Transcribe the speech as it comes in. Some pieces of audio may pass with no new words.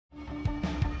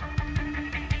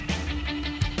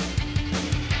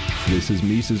This is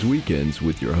Mises Weekends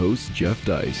with your host, Jeff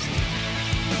Deist.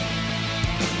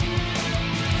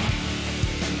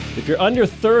 If you're under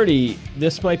 30,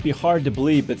 this might be hard to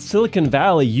believe, but Silicon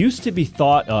Valley used to be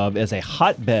thought of as a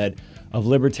hotbed of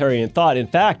libertarian thought. In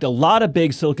fact, a lot of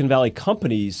big Silicon Valley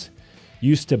companies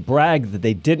used to brag that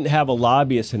they didn't have a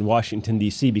lobbyist in Washington,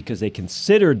 D.C. because they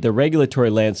considered the regulatory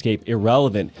landscape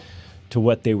irrelevant to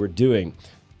what they were doing.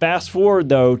 Fast forward,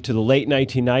 though, to the late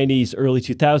 1990s, early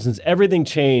 2000s, everything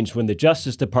changed when the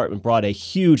Justice Department brought a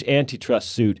huge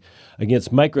antitrust suit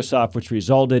against Microsoft, which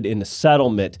resulted in a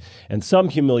settlement and some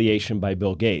humiliation by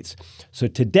Bill Gates. So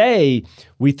today,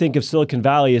 we think of Silicon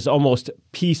Valley as almost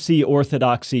PC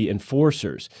orthodoxy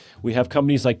enforcers. We have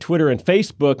companies like Twitter and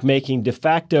Facebook making de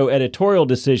facto editorial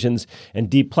decisions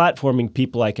and deplatforming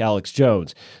people like Alex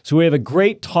Jones. So we have a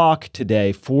great talk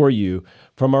today for you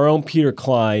from our own Peter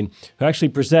Klein, who actually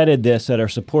presented this at our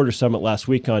supporter summit last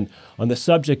week on the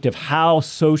subject of how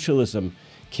socialism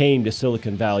came to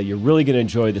Silicon Valley. You're really going to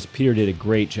enjoy this. Peter did a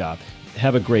great job.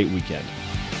 Have a great weekend.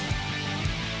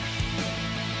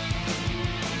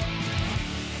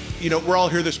 You know, we're all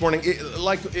here this morning.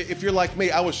 If you're like me,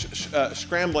 I was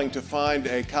scrambling to find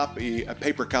a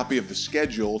paper copy of the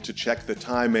schedule to check the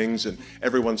timings and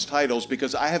everyone's titles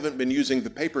because I haven't been using the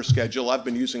paper schedule. I've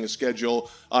been using a schedule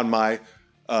on my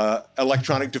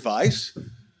electronic device,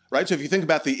 right? So if you think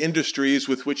about the industries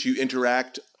with which you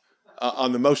interact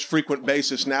on the most frequent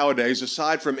basis nowadays,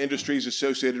 aside from industries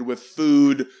associated with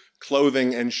food,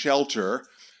 clothing, and shelter,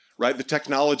 right? The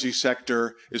technology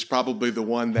sector is probably the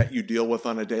one that you deal with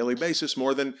on a daily basis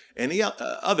more than any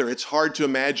other. It's hard to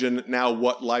imagine now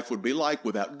what life would be like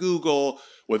without Google,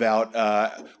 without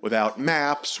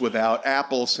Maps, without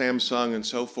Apple, Samsung, and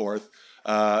so forth.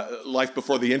 Life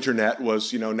before the internet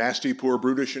was, nasty, poor,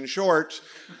 brutish, and short.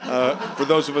 For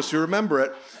those of us who remember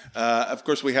it, of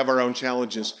course, we have our own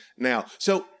challenges now.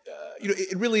 So,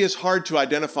 it really is hard to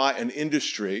identify an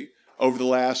industry over the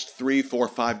last 3, 4,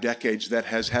 5 decades that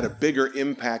has had a bigger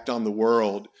impact on the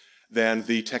world than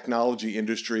the technology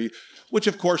industry, which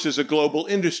of course is a global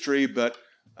industry, but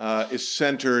is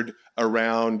centered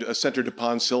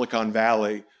upon Silicon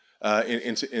Valley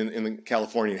in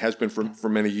California. It has been for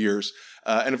many years.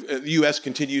 And the U.S.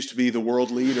 continues to be the world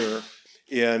leader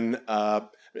in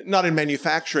not in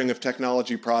manufacturing of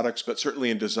technology products, but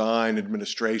certainly in design,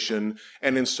 administration,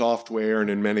 and in software, and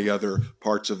in many other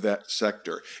parts of that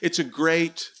sector. It's a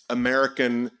great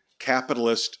American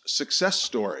capitalist success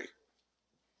story.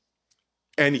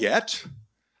 And yet,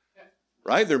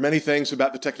 right, there are many things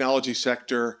about the technology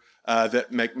sector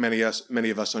that make many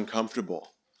of us uncomfortable.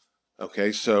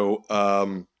 Okay, so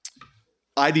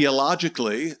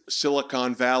ideologically,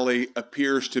 Silicon Valley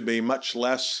appears to be much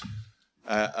less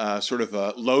sort of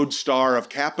a lodestar of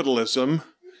capitalism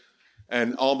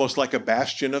and almost like a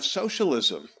bastion of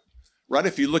socialism, right?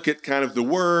 If you look at kind of the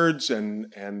words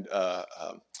and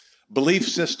belief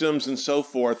systems and so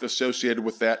forth associated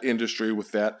with that industry,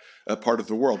 with that part of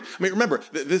the world. I mean, remember,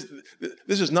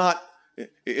 this is not,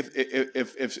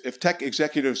 if tech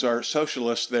executives are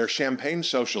socialists, they're champagne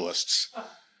socialists.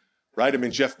 Right? I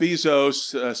mean, Jeff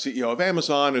Bezos, CEO of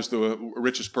Amazon, is the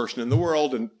richest person in the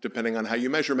world, and depending on how you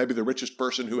measure, maybe the richest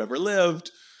person who ever lived.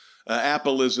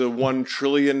 Apple is a $1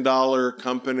 trillion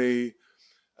company.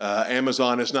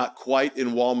 Amazon is not quite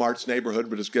in Walmart's neighborhood,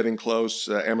 but is getting close.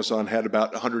 Amazon had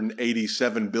about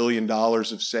 $187 billion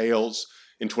of sales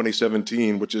in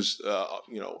 2017, which is,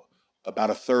 about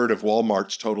a third of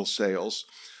Walmart's total sales.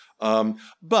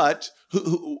 But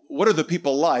what are the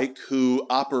people like who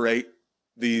operate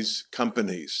these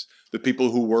companies, the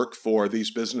people who work for these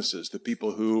businesses, the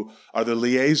people who are the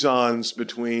liaisons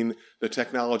between the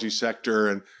technology sector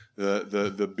and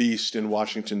the beast in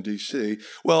Washington, D.C.?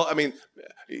 Well, I mean,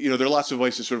 there are lots of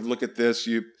ways to sort of look at this.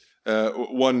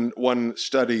 One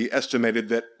study estimated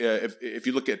that if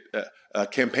you look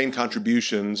at campaign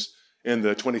contributions in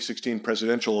the 2016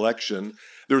 presidential election,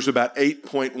 there was about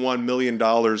 $8.1 million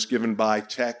given by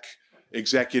tech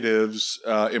executives,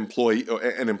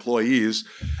 employees.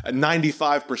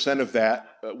 95% of that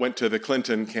went to the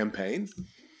Clinton campaign.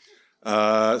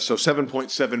 So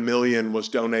 $7.7 million was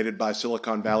donated by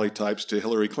Silicon Valley types to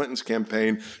Hillary Clinton's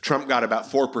campaign. Trump got about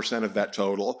 4% of that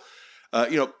total.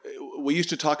 We used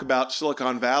to talk about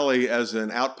Silicon Valley as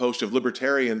an outpost of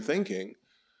libertarian thinking,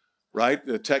 right?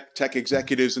 The tech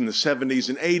executives in the 70s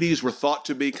and 80s were thought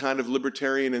to be kind of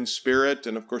libertarian in spirit.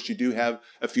 And of course, you do have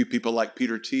a few people like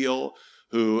Peter Thiel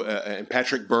and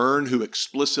Patrick Byrne who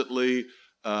explicitly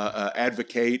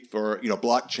advocate for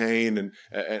blockchain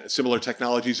and similar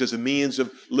technologies as a means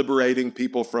of liberating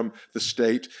people from the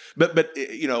state. But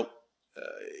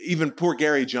even poor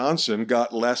Gary Johnson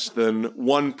got less than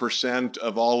 1%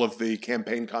 of all of the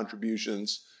campaign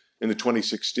contributions in the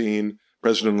 2016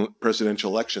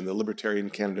 presidential election, the Libertarian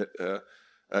candidate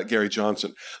Gary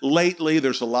Johnson. Lately,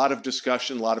 there's a lot of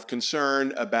discussion, a lot of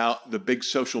concern about the big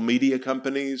social media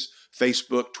companies,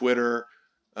 Facebook, Twitter,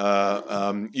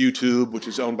 YouTube, which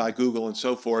is owned by Google and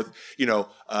so forth,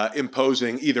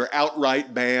 imposing either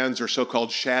outright bans or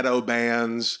so-called shadow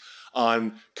bans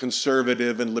on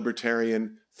conservative and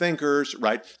libertarian thinkers,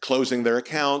 right? Closing their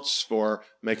accounts for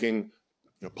making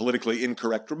politically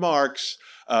incorrect remarks,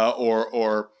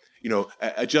 or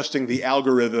adjusting the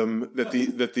algorithm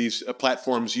that these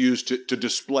platforms use to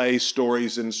display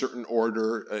stories in a certain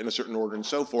order and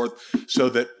so forth, so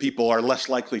that people are less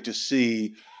likely to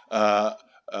see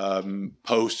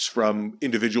posts from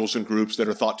individuals and groups that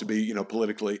are thought to be,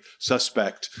 politically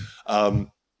suspect.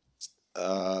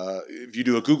 If you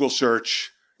do a Google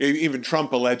search, even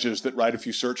Trump alleges that, right, if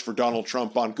you search for Donald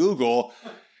Trump on Google,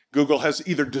 Google has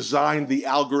either designed the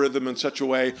algorithm in such a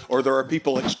way, or there are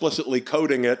people explicitly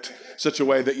coding it such a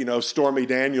way that, Stormy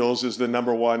Daniels is the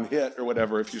 #1 hit or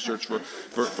whatever if you search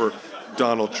for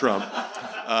Donald Trump.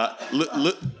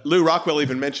 Lou Rockwell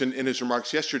even mentioned in his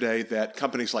remarks yesterday that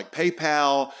companies like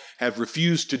PayPal have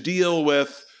refused to deal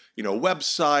with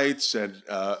websites and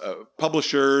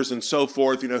publishers and so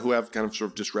forth, who have kind of sort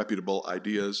of disreputable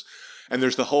ideas. And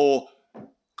there's the whole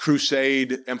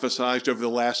crusade emphasized over the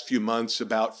last few months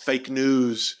about fake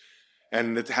news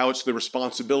and how it's the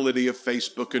responsibility of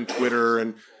Facebook and Twitter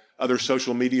and other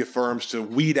social media firms to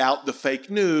weed out the fake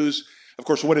news. Of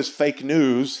course, what is fake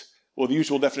news? Well, the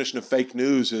usual definition of fake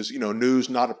news is, news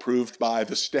not approved by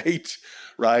the state,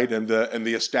 right, and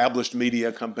the established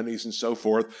media companies and so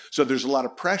forth. So there's a lot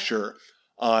of pressure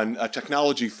on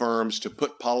technology firms to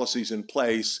put policies in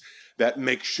place that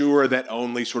make sure that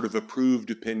only sort of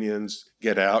approved opinions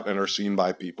get out and are seen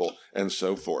by people and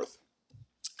so forth.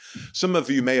 Some of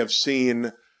you may have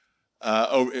seen,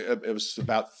 it was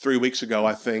about 3 weeks ago,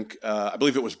 I think, I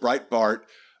believe it was Breitbart,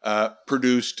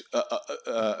 produced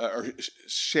or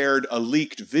shared a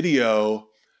leaked video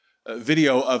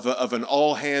of an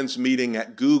all-hands meeting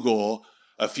at Google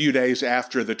a few days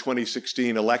after the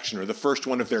 2016 election, or the first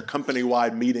one of their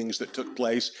company-wide meetings that took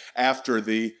place after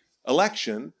the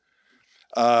election,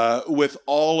 with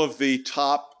all of the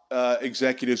top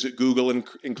executives at Google,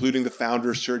 including the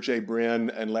founders, Sergey Brin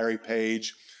and Larry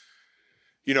Page,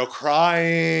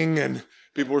 crying, and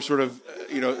people were sort of,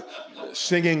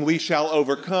 singing "We Shall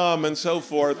Overcome" and so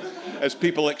forth, as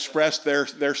people expressed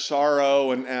their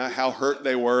sorrow and how hurt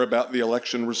they were about the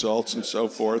election results and so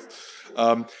forth.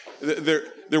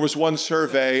 There was one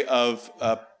survey of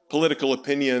political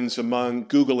opinions among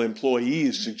Google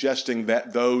employees suggesting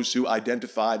that those who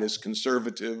identified as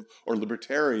conservative or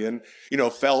libertarian,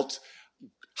 felt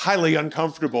highly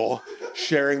uncomfortable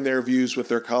sharing their views with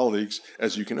their colleagues,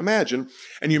 as you can imagine.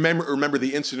 And you remember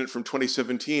the incident from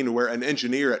 2017 where an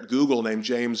engineer at Google named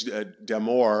James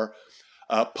Damore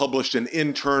published an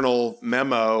internal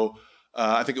memo,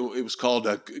 I think it was called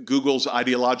Google's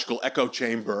Ideological Echo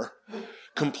Chamber,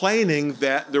 complaining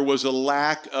that there was a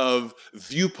lack of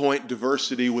viewpoint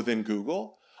diversity within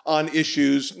Google on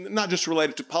issues not just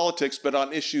related to politics, but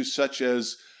on issues such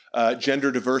as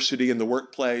gender diversity in the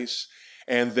workplace,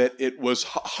 and that it was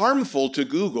harmful to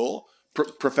Google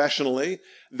professionally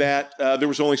that there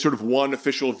was only sort of one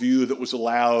official view that was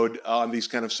allowed on these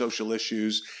kind of social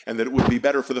issues, and that it would be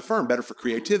better for the firm, better for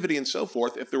creativity and so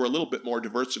forth, if there were a little bit more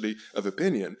diversity of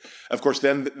opinion. Of course,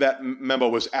 then that memo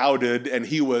was outed, and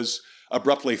he was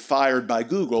abruptly fired by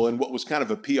Google, in what was kind of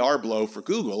a PR blow for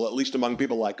Google, at least among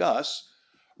people like us,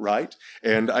 right?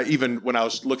 And even when I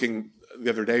was looking the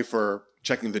other day for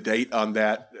checking the date on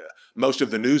that, most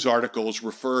of the news articles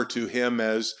refer to him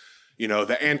as,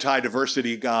 the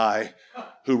anti-diversity guy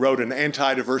who wrote an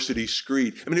anti-diversity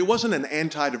screed. I mean, it wasn't an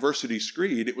anti-diversity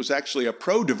screed. It was actually a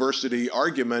pro-diversity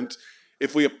argument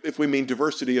if we mean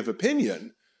diversity of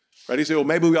opinion, right? He said, well,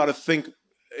 maybe we ought to think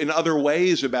in other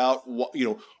ways about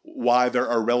why there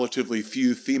are relatively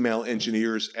few female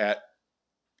engineers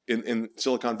in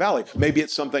Silicon Valley. Maybe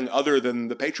it's something other than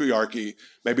the patriarchy.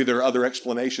 Maybe there are other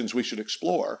explanations we should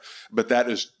explore, but that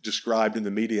is described in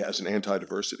the media as an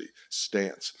anti-diversity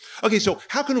stance. Okay, so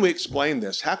how can we explain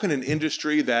this? How can an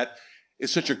industry that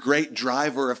is such a great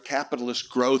driver of capitalist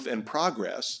growth and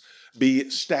progress be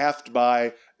staffed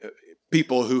by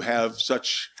people who have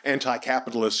such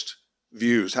anti-capitalist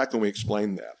views? How can we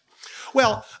explain that?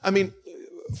 Well, I mean,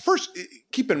 first,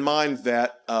 keep in mind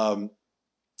that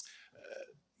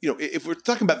if we're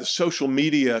talking about the social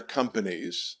media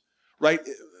companies, right,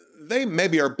 they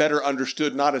maybe are better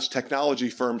understood not as technology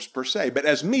firms per se, but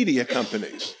as media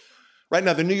companies, Right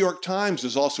now, the New York Times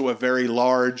is also a very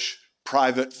large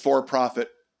private for-profit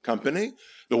company.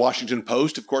 The Washington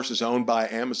Post, of course, is owned by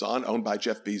Amazon, owned by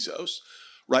Jeff Bezos,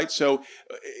 right? So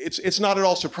it's not at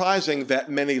all surprising that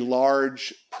many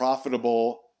large,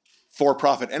 profitable,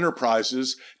 for-profit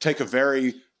enterprises take a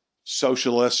very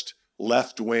socialist,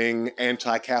 left-wing,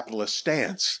 anti-capitalist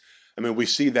stance. I mean, we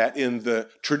see that in the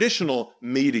traditional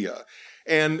media.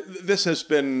 And this has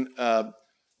been, there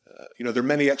are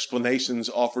many explanations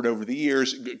offered over the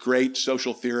years. Great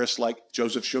social theorists like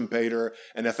Joseph Schumpeter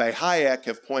and F.A. Hayek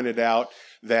have pointed out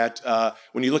that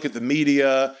when you look at the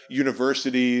media,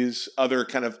 universities, other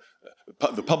kind of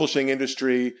the publishing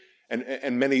industry,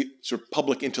 and many sort of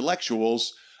public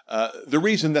intellectuals, the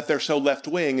reason that they're so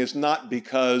left-wing is not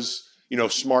because,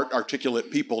 smart,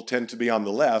 articulate people tend to be on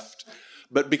the left,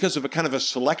 but because of a kind of a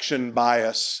selection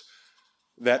bias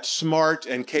that smart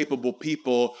and capable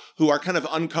people who are kind of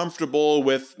uncomfortable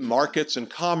with markets and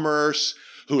commerce,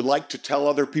 who like to tell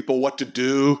other people what to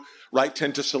do, right,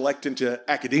 tend to select into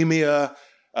academia,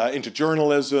 into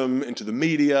journalism, into the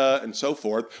media, and so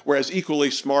forth, whereas equally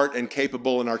smart and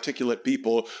capable and articulate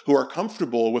people who are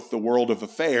comfortable with the world of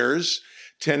affairs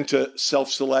tend to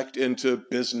self-select into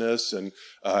business and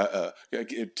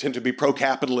tend to be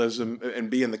pro-capitalism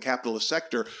and be in the capitalist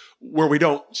sector, where we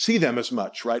don't see them as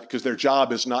much, right? Because their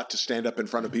job is not to stand up in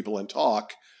front of people and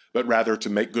talk, but rather to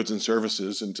make goods and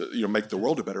services and to make the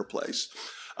world a better place.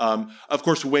 Of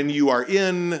course, when you are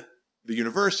in the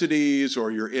universities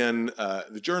or you're in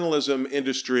the journalism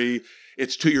industry,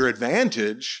 it's to your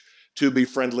advantage to be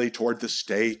friendly toward the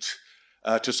state,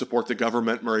 to support the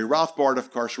government. Murray Rothbard, of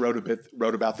course,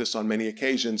 wrote about this on many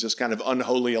occasions, this kind of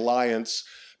unholy alliance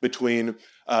between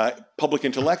public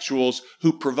intellectuals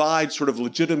who provide sort of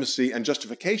legitimacy and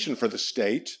justification for the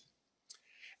state,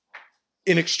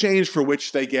 in exchange for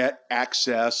which they get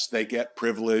access, they get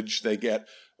privilege, they get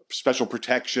special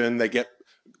protection, they get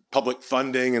public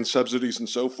funding and subsidies and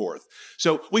so forth.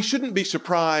 So we shouldn't be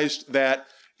surprised that,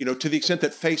 to the extent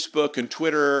that Facebook and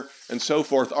Twitter and so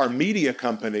forth are media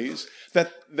companies,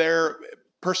 that their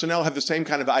personnel have the same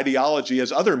kind of ideology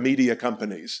as other media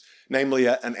companies, namely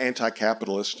an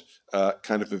anti-capitalist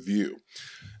kind of a view.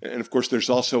 And of course, there's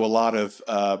also a lot of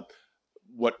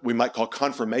what we might call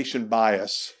confirmation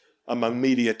bias among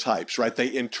media types, right?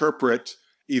 They interpret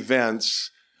events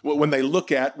when they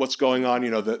look at what's going on,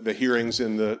 the hearings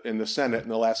in the Senate in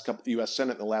the last couple, U.S.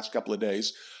 Senate in the last couple of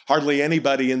days. Hardly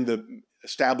anybody in the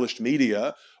established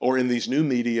media or in these new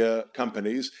media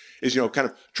companies is, kind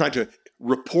of trying to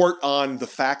report on the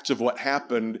facts of what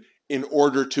happened in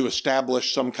order to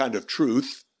establish some kind of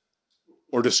truth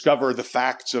or discover the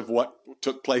facts of what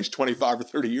took place 25 or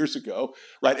 30 years ago,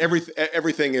 right?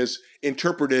 Everything is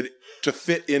interpreted to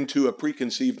fit into a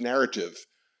preconceived narrative,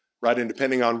 right? And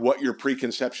depending on what your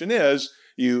preconception is,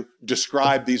 you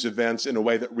describe these events in a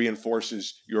way that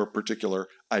reinforces your particular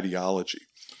ideology.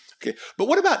 Okay, but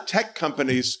what about tech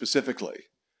companies specifically?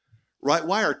 Right?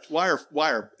 Why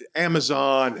are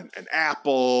Amazon and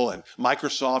Apple and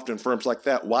Microsoft and firms like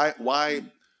that? Why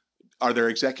are their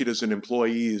executives and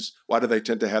employees? Why do they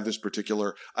tend to have this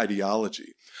particular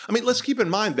ideology? I mean, let's keep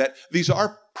in mind that these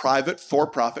are private,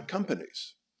 for-profit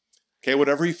companies. Okay,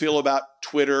 whatever you feel about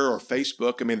Twitter or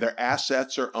Facebook, I mean, their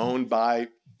assets are owned by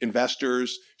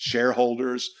investors,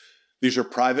 shareholders. These are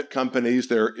private companies.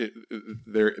 Their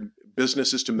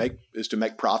business is to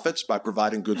make profits by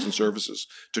providing goods and services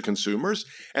to consumers.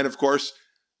 And of course,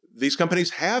 these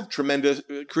companies have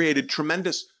created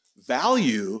tremendous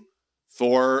value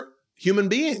for human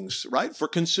beings, right? For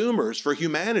consumers, for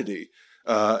humanity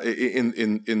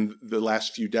in the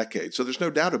last few decades. So there's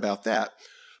no doubt about that.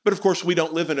 But of course, we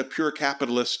don't live in a pure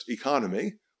capitalist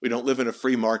economy. We don't live in a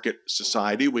free market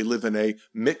society. We live in a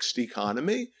mixed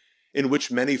economy in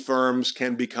which many firms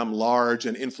can become large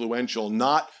and influential,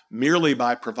 not merely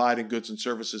by providing goods and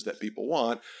services that people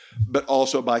want, but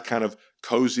also by kind of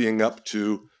cozying up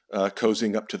to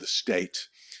the state,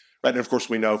 right? And of course,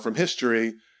 we know from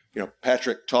history.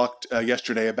 Patrick talked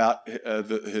yesterday about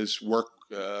his work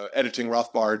editing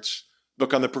Rothbard's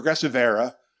book on the progressive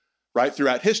era. Right?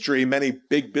 Throughout history, many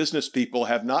big business people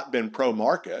have not been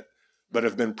pro-market, but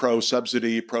have been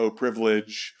pro-subsidy,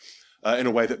 pro-privilege in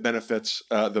a way that benefits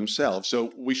themselves.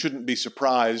 So we shouldn't be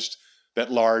surprised that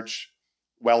large,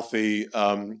 wealthy,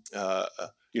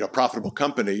 profitable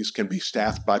companies can be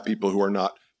staffed by people who are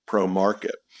not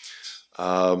pro-market.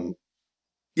 And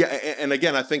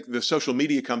again, I think the social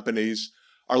media companies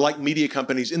are like media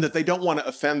companies in that they don't want to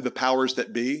offend the powers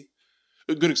that be.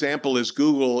 A good example is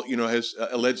Google, has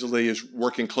allegedly is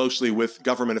working closely with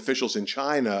government officials in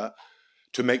China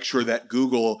to make sure that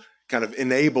Google kind of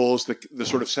enables the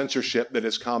sort of censorship that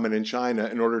is common in China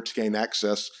in order to gain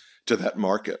access to that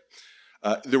market.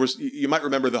 You might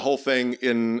remember the whole thing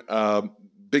in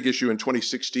big issue in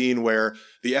 2016 where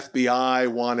the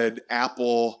FBI wanted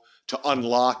Apple to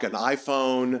unlock an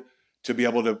iPhone to be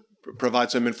able to provide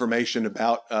some information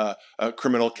about a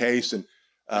criminal case. And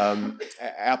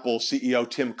Apple CEO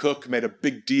Tim Cook made a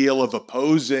big deal of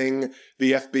opposing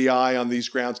the FBI on these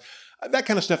grounds. That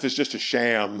kind of stuff is just a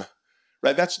sham,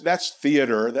 right? That's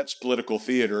theater, that's political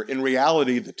theater. In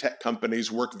reality, the tech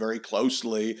companies work very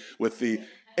closely with the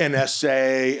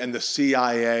NSA and the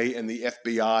CIA and the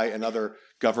FBI and other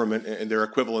government and their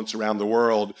equivalents around the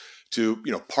world to,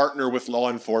 partner with law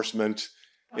enforcement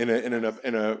in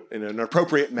an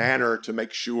appropriate manner to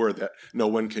make sure that no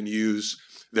one can use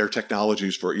their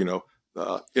technologies for,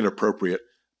 inappropriate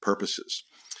purposes.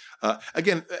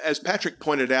 Again, as Patrick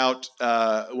pointed out,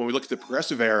 when we look at the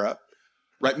progressive era,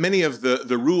 right, many of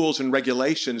the rules and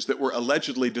regulations that were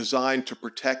allegedly designed to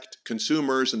protect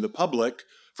consumers and the public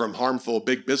from harmful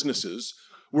big businesses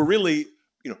were really,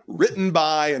 written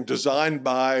by and designed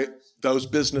by those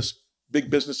big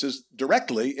businesses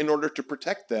directly in order to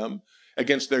protect them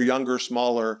against their younger,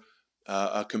 smaller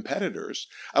competitors.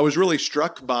 I was really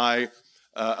struck by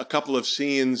a couple of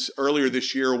scenes earlier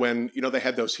this year when, they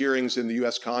had those hearings in the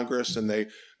U.S. Congress and they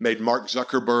made Mark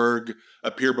Zuckerberg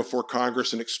appear before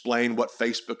Congress and explain what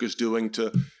Facebook is doing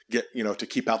to get, to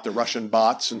keep out the Russian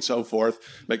bots and so forth,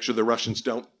 make sure the Russians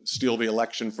don't steal the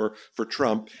election for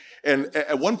Trump. And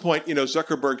at one point,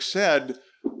 Zuckerberg said,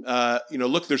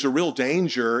 look, there's a real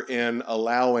danger in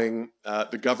allowing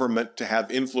the government to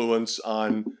have influence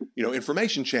on,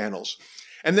 information channels.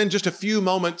 And then just a few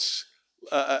moments,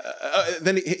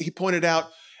 then he pointed out,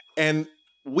 and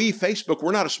we, Facebook,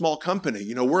 we're not a small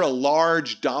company. We're a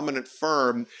large, dominant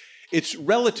firm. It's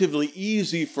relatively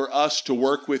easy for us to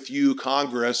work with you,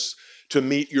 Congress, to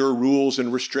meet your rules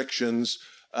and restrictions.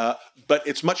 But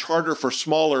it's much harder for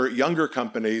smaller, younger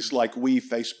companies like we,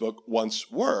 Facebook, once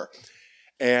were.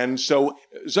 And so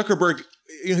Zuckerberg,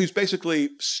 he's basically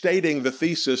stating the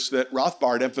thesis that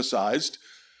Rothbard emphasized,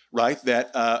 right,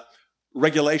 that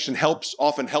regulation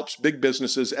often helps big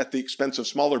businesses at the expense of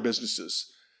smaller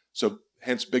businesses. So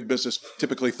hence, big business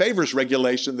typically favors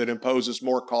regulation that imposes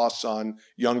more costs on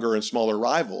younger and smaller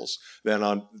rivals than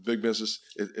on big business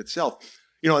itself.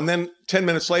 And then 10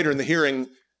 minutes later in the hearing,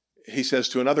 he says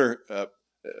to another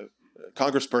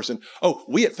congressperson, oh,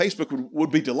 we at Facebook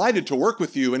would be delighted to work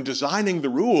with you in designing the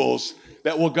rules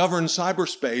that will govern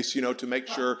cyberspace, to make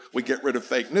sure we get rid of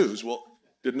fake news. Well,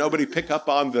 did nobody pick up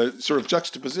on the sort of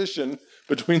juxtaposition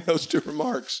between those two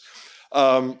remarks?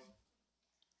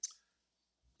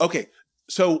 Okay,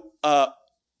 so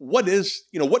what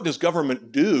does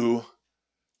government do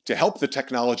to help the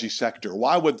technology sector?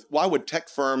 Why would tech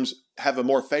firms have a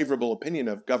more favorable opinion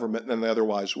of government than they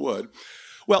otherwise would?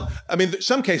 Well, I mean, in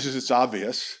some cases it's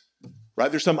obvious, right?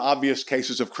 There's some obvious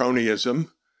cases of cronyism.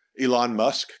 Elon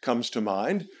Musk comes to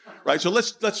mind, right? So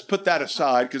let's put that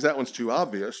aside because that one's too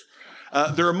obvious.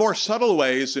 There are more subtle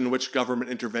ways in which government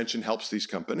intervention helps these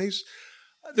companies.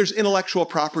 There's intellectual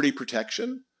property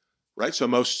protection, right? So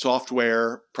most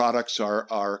software products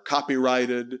are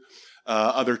copyrighted.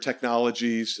 Other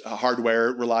technologies,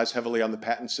 hardware relies heavily on the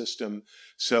patent system.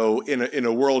 So in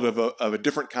a world of a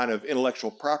different kind of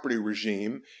intellectual property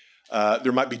regime,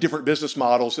 there might be different business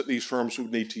models that these firms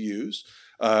would need to use,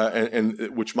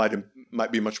 and which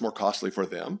might be much more costly for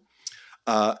them.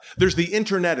 There's the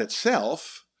internet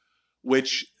itself,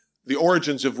 which the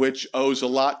origins of which owes a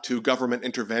lot to government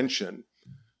intervention.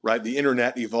 Right, the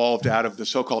internet evolved out of the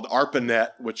so-called ARPANET,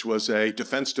 which was a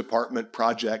Defense Department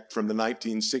project from the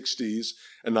 1960s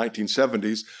and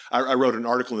 1970s. I wrote an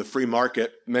article in the Free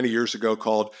Market many years ago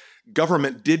called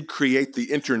 "Government Did Create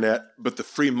the Internet, but the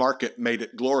Free Market Made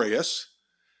It Glorious,"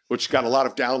 which got a lot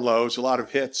of downloads, a lot of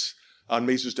hits on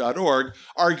Mises.org,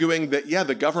 arguing that, yeah,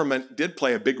 the government did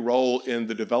play a big role in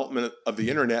the development of the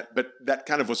internet, but that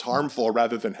kind of was harmful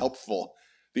rather than helpful.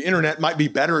 The internet might be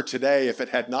better today if it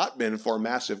had not been for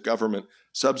massive government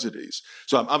subsidies.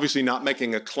 So I'm obviously not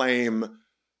making a claim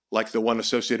like the one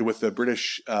associated with the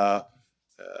British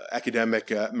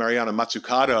academic Mariana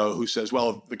Mazzucato, who says,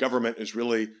 well, the government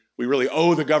we really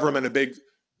owe the government a big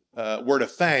word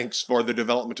of thanks for the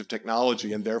development of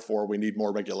technology, and therefore we need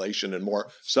more regulation and more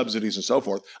subsidies and so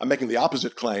forth. I'm making the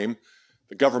opposite claim.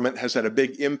 The government has had a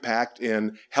big impact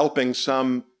in helping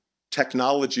some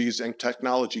technologies and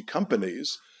technology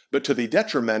companies, but to the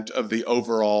detriment of the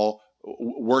overall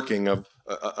working of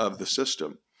the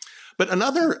system. But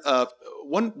another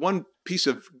one piece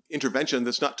of intervention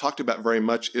that's not talked about very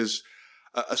much is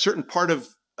a certain part of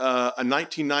a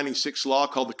 1996 law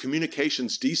called the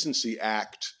Communications Decency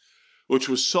Act, which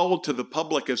was sold to the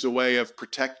public as a way of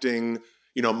protecting,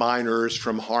 minors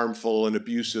from harmful and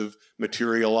abusive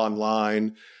material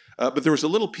online. But there was a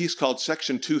little piece called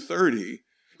Section 230.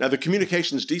 Now, the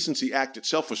Communications Decency Act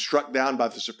itself was struck down by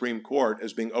the Supreme Court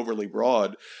as being overly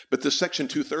broad, but the Section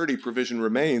 230 provision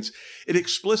remains. It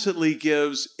explicitly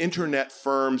gives internet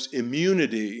firms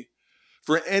immunity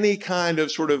for any kind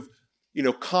of sort of,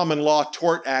 common law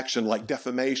tort action like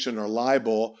defamation or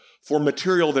libel for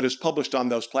material that is published on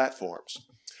those platforms.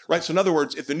 Right. So in other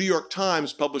words, if the New York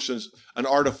Times publishes an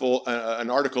article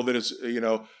that is,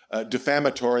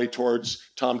 defamatory towards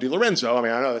Tom DiLorenzo, I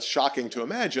mean, I know that's shocking to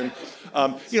imagine.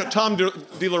 Tom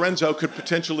DiLorenzo could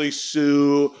potentially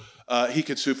sue. He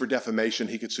could sue for defamation.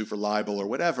 He could sue for libel or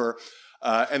whatever.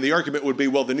 And the argument would be,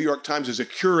 well, the New York Times is a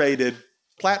curated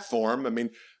platform. I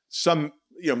mean,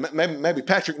 maybe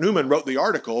Patrick Newman wrote the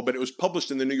article, but it was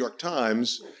published in the New York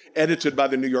Times, edited by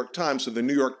the New York Times, so the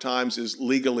New York Times is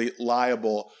legally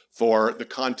liable for the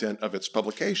content of its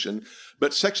publication.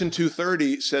 But Section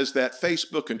 230 says that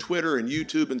Facebook and Twitter and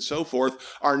YouTube and so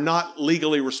forth are not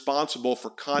legally responsible for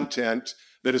content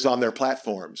that is on their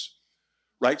platforms,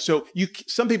 right? So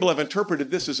some people have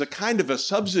interpreted this as a kind of a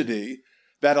subsidy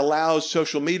that allows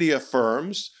social media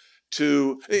firms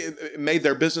it made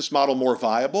their business model more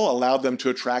viable, allowed them to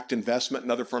attract investment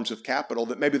and other forms of capital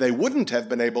that maybe they wouldn't have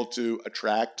been able to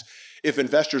attract if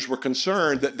investors were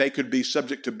concerned that they could be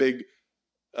subject to big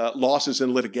losses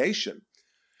in litigation.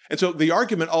 And so the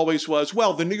argument always was,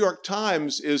 well, the New York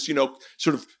Times is,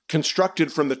 sort of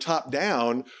constructed from the top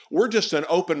down. We're just an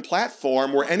open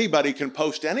platform where anybody can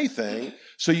post anything,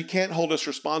 so you can't hold us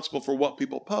responsible for what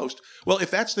people post. Well,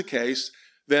 if that's the case,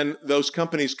 then those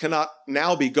companies cannot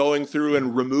now be going through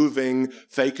and removing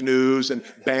fake news and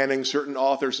banning certain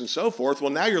authors and so forth. Well,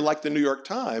 now you're like the New York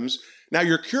Times. Now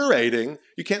you're curating.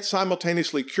 You can't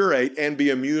simultaneously curate and be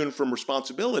immune from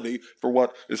responsibility for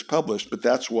what is published. But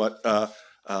that's what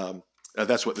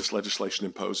this legislation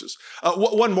imposes.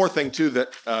 One more thing, too,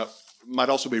 that might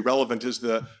also be relevant is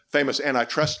the famous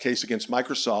antitrust case against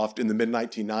Microsoft in the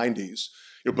mid-1990s.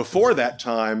 Before that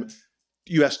time,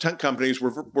 U.S. tech companies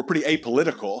were pretty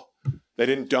apolitical. They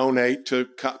didn't donate to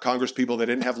Congress people. They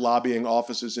didn't have lobbying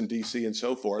offices in D.C. and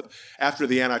so forth. After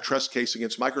the antitrust case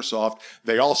against Microsoft,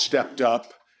 they all stepped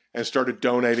up and started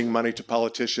donating money to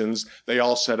politicians. They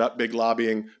all set up big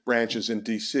lobbying branches in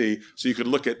D.C. So you could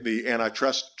look at the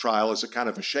antitrust trial as a kind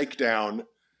of a shakedown,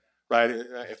 right?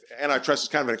 If antitrust is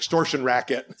kind of an extortion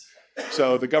racket.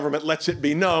 So the government lets it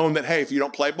be known that, hey, if you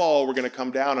don't play ball, we're going to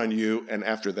come down on you. And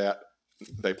after that,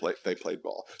 they played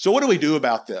ball. So what do we do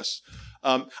about this?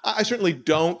 I certainly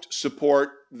don't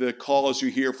support the calls you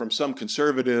hear from some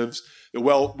conservatives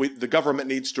that, the government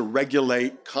needs to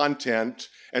regulate content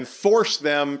and force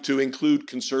them to include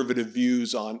conservative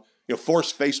views on,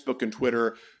 force Facebook and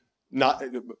Twitter,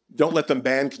 don't let them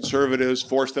ban conservatives,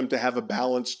 force them to have a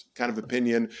balanced kind of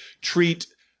opinion, treat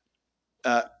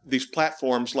these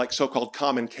platforms like so-called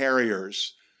common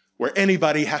carriers where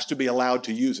anybody has to be allowed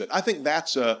to use it. I think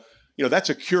that's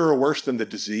a cure worse than the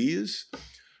disease,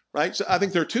 right? So I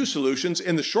think there are two solutions.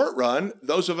 In the short run,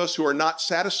 those of us who are not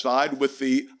satisfied with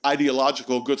the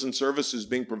ideological goods and services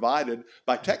being provided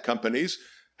by tech companies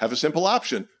have a simple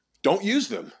option. Don't use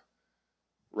them,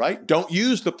 right? Don't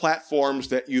use the platforms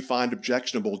that you find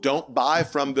objectionable. Don't buy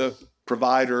from the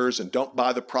providers and don't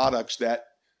buy the products that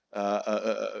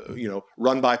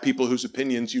run by people whose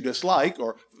opinions you dislike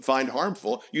or find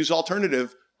harmful. Use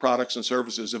alternative products and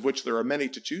services, of which there are many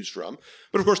to choose from.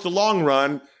 But of course, the long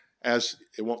run, as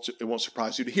it won't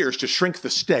surprise you to hear, is to shrink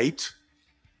the state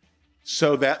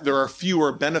so that there are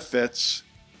fewer benefits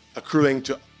accruing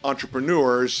to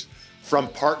entrepreneurs from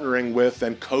partnering with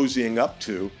and cozying up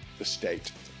to the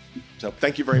state. So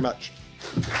thank you very much.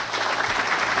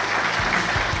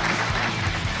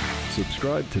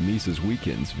 Subscribe to Mises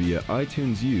Weekends via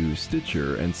iTunes U,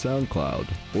 Stitcher, and SoundCloud,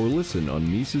 or listen on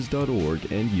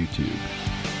Mises.org and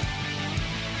YouTube.